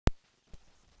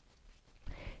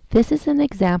This is an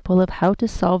example of how to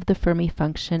solve the Fermi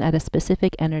function at a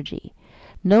specific energy.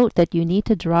 Note that you need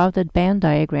to draw the band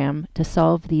diagram to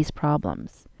solve these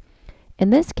problems. In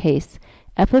this case,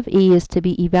 f of E is to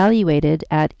be evaluated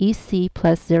at EC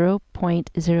plus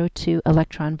 0.02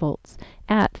 electron volts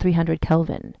at 300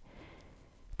 Kelvin.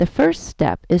 The first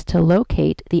step is to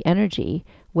locate the energy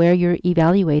where you're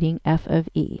evaluating f of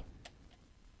E.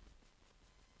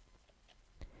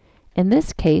 In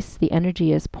this case, the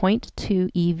energy is 0.2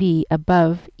 eV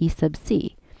above E sub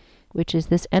c, which is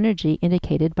this energy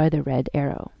indicated by the red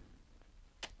arrow.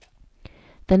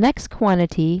 The next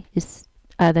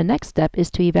step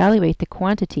is to evaluate the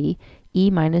quantity E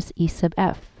minus E sub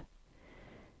f.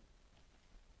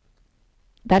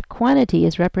 That quantity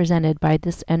is represented by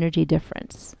this energy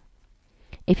difference.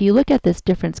 If you look at this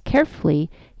difference carefully,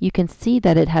 you can see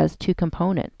that it has two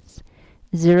components,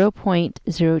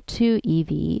 0.02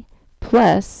 eV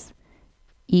plus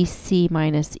EC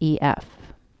minus EF.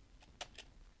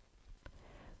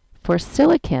 For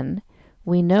silicon,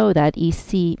 we know that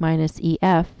EC minus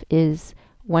EF is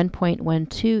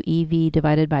 1.12 eV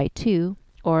divided by 2,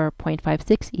 or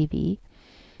 0.56 eV.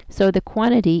 So the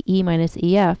quantity E minus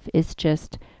EF is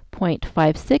just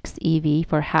 0.56 eV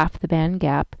for half the band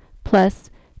gap,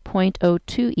 plus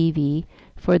 0.02 eV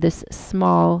for this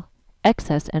small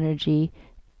excess energy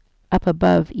up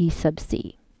above E sub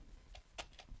c.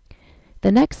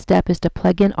 The next step is to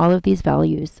plug in all of these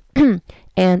values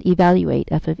and evaluate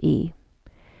f of E.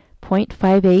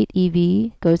 0.58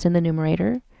 eV goes in the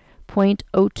numerator.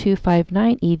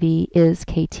 0.0259 eV is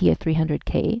kT at 300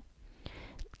 K,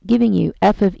 giving you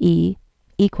f of E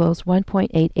equals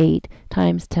 1.88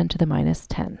 times 10 to the minus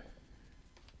 10.